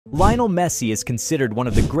Lionel Messi is considered one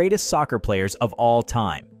of the greatest soccer players of all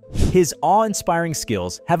time. His awe-inspiring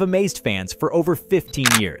skills have amazed fans for over 15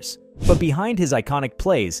 years. But behind his iconic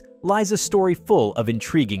plays lies a story full of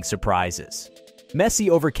intriguing surprises. Messi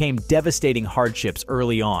overcame devastating hardships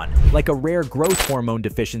early on, like a rare growth hormone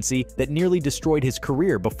deficiency that nearly destroyed his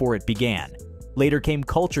career before it began. Later came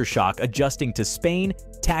culture shock adjusting to Spain,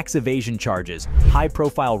 tax evasion charges,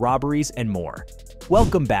 high-profile robberies, and more.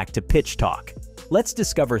 Welcome back to Pitch Talk. Let's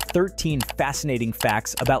discover 13 fascinating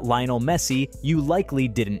facts about Lionel Messi you likely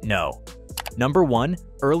didn't know. Number 1.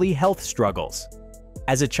 Early health struggles.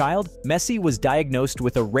 As a child, Messi was diagnosed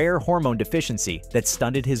with a rare hormone deficiency that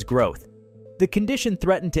stunted his growth. The condition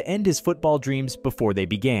threatened to end his football dreams before they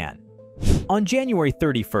began. On January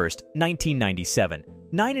 31, 1997,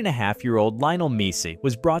 9.5-year-old Lionel Messi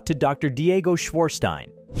was brought to Dr. Diego Schwarstein.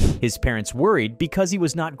 His parents worried because he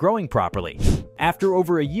was not growing properly. After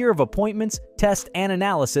over a year of appointments, tests, and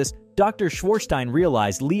analysis, Dr. Schwarstein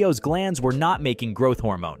realized Leo's glands were not making growth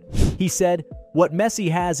hormone. He said, "What Messi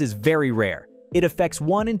has is very rare. It affects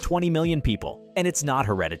 1 in 20 million people, and it's not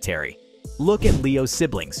hereditary. Look at Leo's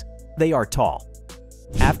siblings. They are tall."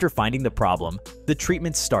 After finding the problem, the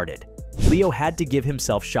treatment started. Leo had to give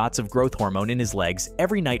himself shots of growth hormone in his legs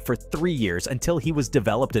every night for 3 years until he was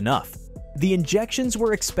developed enough. The injections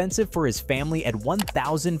were expensive for his family at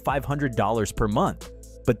 $1,500 per month,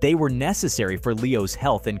 but they were necessary for Leo's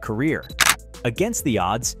health and career. Against the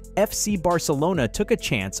odds, FC Barcelona took a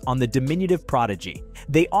chance on the diminutive prodigy.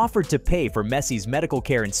 They offered to pay for Messi's medical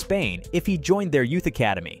care in Spain if he joined their youth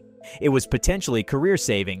academy. It was potentially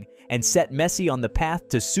career-saving and set Messi on the path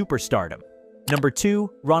to superstardom. Number 2.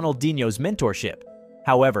 Ronaldinho's mentorship.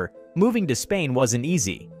 However, moving to Spain wasn't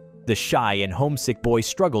easy. The shy and homesick boy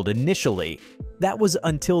struggled initially. That was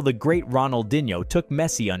until the great Ronaldinho took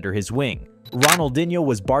Messi under his wing. Ronaldinho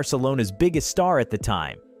was Barcelona's biggest star at the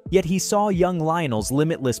time, yet he saw young Lionel's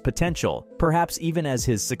limitless potential, perhaps even as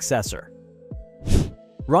his successor.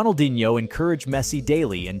 Ronaldinho encouraged Messi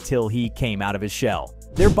daily until he came out of his shell.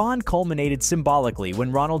 Their bond culminated symbolically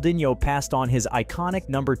when Ronaldinho passed on his iconic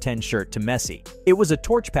number 10 shirt to Messi. It was a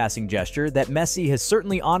torch-passing gesture that Messi has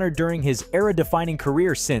certainly honored during his era-defining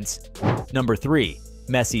career since. Number 3.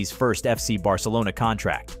 Messi's first FC Barcelona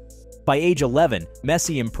contract. By age 11,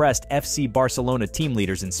 Messi impressed FC Barcelona team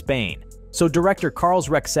leaders in Spain. So director Carles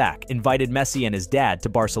Rexach invited Messi and his dad to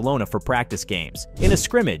Barcelona for practice games. In a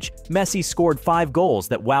scrimmage, Messi scored 5 goals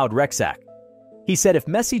that wowed Rexach. He said if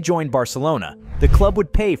Messi joined Barcelona, the club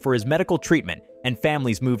would pay for his medical treatment and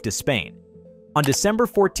families moved to Spain. On December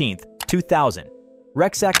 14, 2000,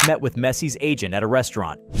 Rexach met with Messi's agent at a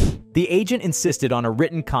restaurant. The agent insisted on a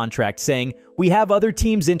written contract saying, "We have other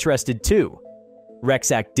teams interested too."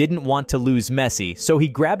 Rexach didn't want to lose Messi, so he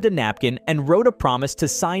grabbed a napkin and wrote a promise to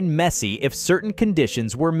sign Messi if certain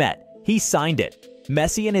conditions were met. He signed it.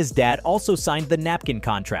 Messi and his dad also signed the napkin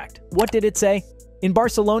contract. What did it say? In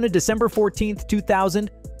Barcelona, December 14,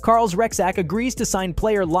 2000, Carles Rexach agrees to sign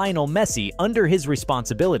player Lionel Messi under his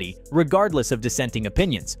responsibility, regardless of dissenting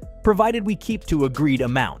opinions, provided we keep to agreed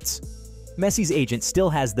amounts. Messi's agent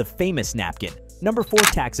still has the famous napkin. Number 4.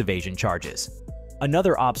 Tax evasion charges.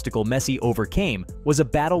 Another obstacle Messi overcame was a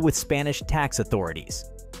battle with Spanish tax authorities.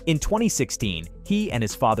 In 2016, he and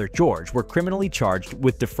his father George were criminally charged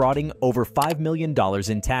with defrauding over $5 million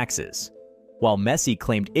in taxes. While Messi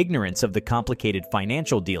claimed ignorance of the complicated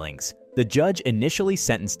financial dealings, the judge initially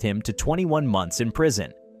sentenced him to 21 months in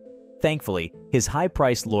prison. Thankfully, his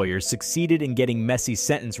high-priced lawyers succeeded in getting Messi's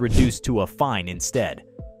sentence reduced to a fine instead.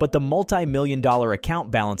 But the multi-million-dollar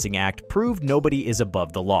account balancing act proved nobody is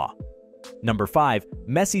above the law. Number 5.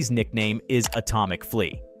 Messi's nickname is Atomic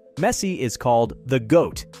Flea. Messi is called the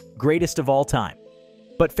GOAT, greatest of all time.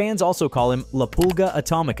 But fans also call him La Pulga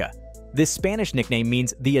Atomica. This Spanish nickname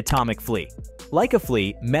means the atomic flea. Like a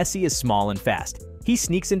flea, Messi is small and fast. He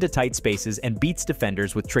sneaks into tight spaces and beats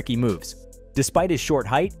defenders with tricky moves. Despite his short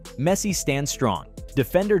height, Messi stands strong.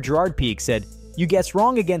 Defender Gerard Pique said, "You guess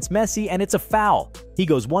wrong against Messi and it's a foul. He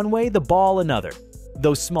goes one way, the ball another."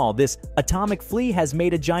 Though small, this atomic flea has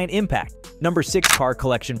made a giant impact. Number 6. Car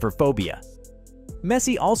collection for phobia.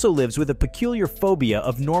 Messi also lives with a peculiar phobia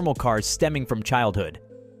of normal cars stemming from childhood.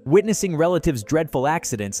 Witnessing relatives' dreadful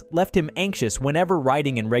accidents left him anxious whenever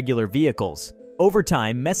riding in regular vehicles. Over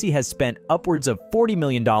time, Messi has spent upwards of $40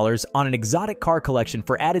 million on an exotic car collection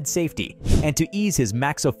for added safety and to ease his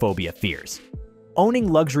maxophobia fears.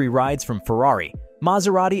 Owning luxury rides from Ferrari,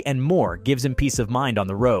 Maserati, and more gives him peace of mind on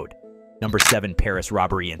the road. Number 7. Paris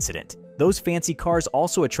robbery incident. Those fancy cars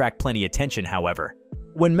also attract plenty attention, however.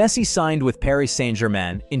 When Messi signed with Paris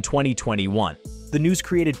Saint-Germain in 2021, the news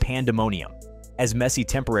created pandemonium. As Messi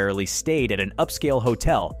temporarily stayed at an upscale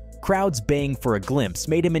hotel, crowds baying for a glimpse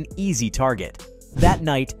made him an easy target. That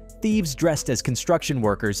night, thieves dressed as construction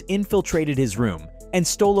workers infiltrated his room and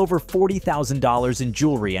stole over $40,000 in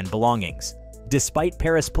jewelry and belongings. Despite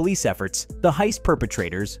Paris police efforts, the heist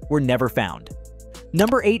perpetrators were never found.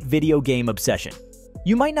 Number 8. Video game obsession.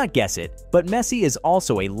 You might not guess it, but Messi is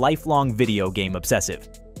also a lifelong video game obsessive.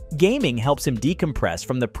 Gaming helps him decompress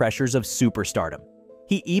from the pressures of superstardom.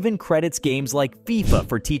 He even credits games like FIFA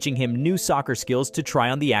for teaching him new soccer skills to try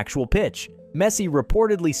on the actual pitch. Messi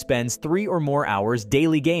reportedly spends 3 or more hours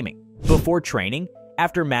daily gaming. Before training,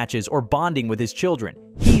 after matches, or bonding with his children,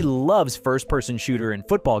 he loves first-person shooter and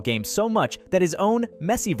football games so much that his own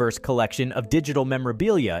Messiverse collection of digital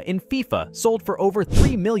memorabilia in FIFA sold for over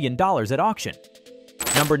 $3 million at auction.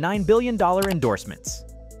 Number 9. Billion dollar endorsements.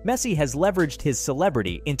 Messi has leveraged his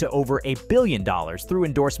celebrity into over $1 billion through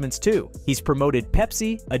endorsements too. He's promoted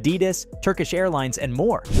Pepsi, Adidas, Turkish Airlines, and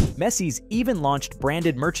more. Messi's even launched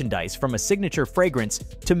branded merchandise from a signature fragrance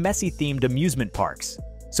to Messi-themed amusement parks.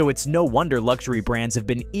 So it's no wonder luxury brands have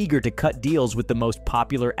been eager to cut deals with the most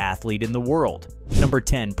popular athlete in the world. Number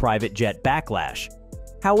 10. Private jet backlash.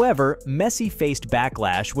 However, Messi faced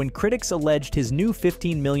backlash when critics alleged his new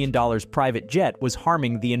 $15 million private jet was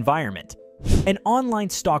harming the environment. An online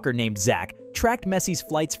stalker named Zach tracked Messi's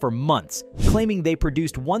flights for months, claiming they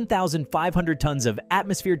produced 1,500 tons of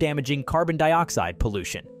atmosphere-damaging carbon dioxide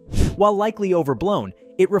pollution. While likely overblown,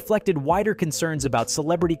 it reflected wider concerns about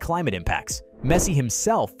celebrity climate impacts. Messi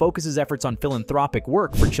himself focuses efforts on philanthropic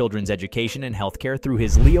work for children's education and healthcare through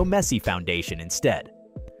his Leo Messi Foundation instead.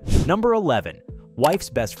 Number 11. Wife's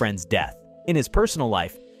best friend's death. In his personal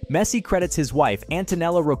life, Messi credits his wife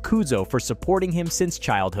Antonella Roccuzzo for supporting him since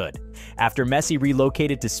childhood. After Messi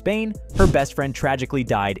relocated to Spain, her best friend tragically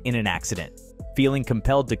died in an accident. Feeling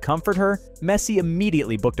compelled to comfort her, Messi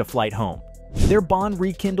immediately booked a flight home. Their bond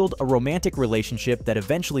rekindled a romantic relationship that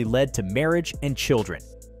eventually led to marriage and children.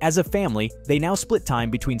 As a family, they now split time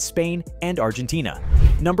between Spain and Argentina.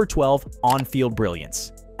 Number 12. On-field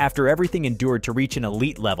brilliance. After everything endured to reach an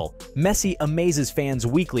elite level, Messi amazes fans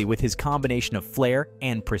weekly with his combination of flair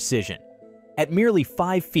and precision. At merely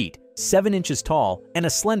 5 feet, 7 inches tall, and a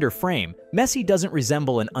slender frame, Messi doesn't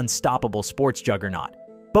resemble an unstoppable sports juggernaut.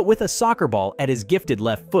 But with a soccer ball at his gifted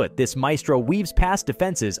left foot, this maestro weaves past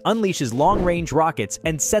defenses, unleashes long-range rockets,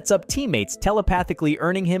 and sets up teammates, telepathically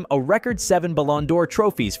earning him a record 7 Ballon d'Or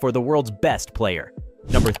trophies for the world's best player.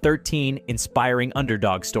 Number 13. Inspiring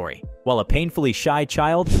underdog story. While a painfully shy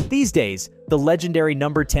child, these days, the legendary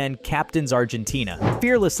number 10 captains Argentina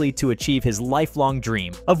fearlessly to achieve his lifelong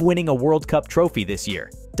dream of winning a World Cup trophy this year.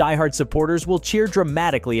 Diehard supporters will cheer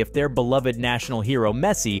dramatically if their beloved national hero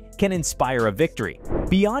Messi can inspire a victory.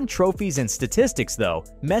 Beyond trophies and statistics though,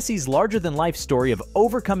 Messi's larger-than-life story of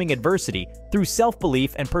overcoming adversity through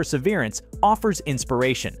self-belief and perseverance offers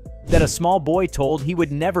inspiration. That a small boy told he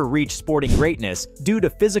would never reach sporting greatness due to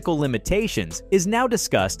physical limitations is now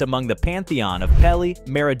discussed among the pantheon of Pelé,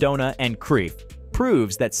 Maradona, and Cruyff,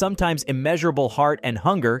 proves that sometimes immeasurable heart and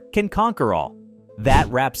hunger can conquer all. That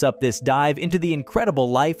wraps up this dive into the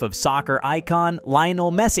incredible life of soccer icon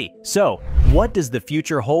Lionel Messi. So, what does the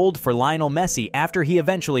future hold for Lionel Messi after he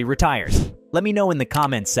eventually retires? Let me know in the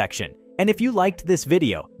comments section. And if you liked this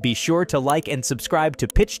video, be sure to like and subscribe to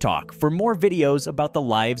Pitch Talk for more videos about the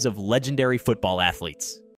lives of legendary football athletes.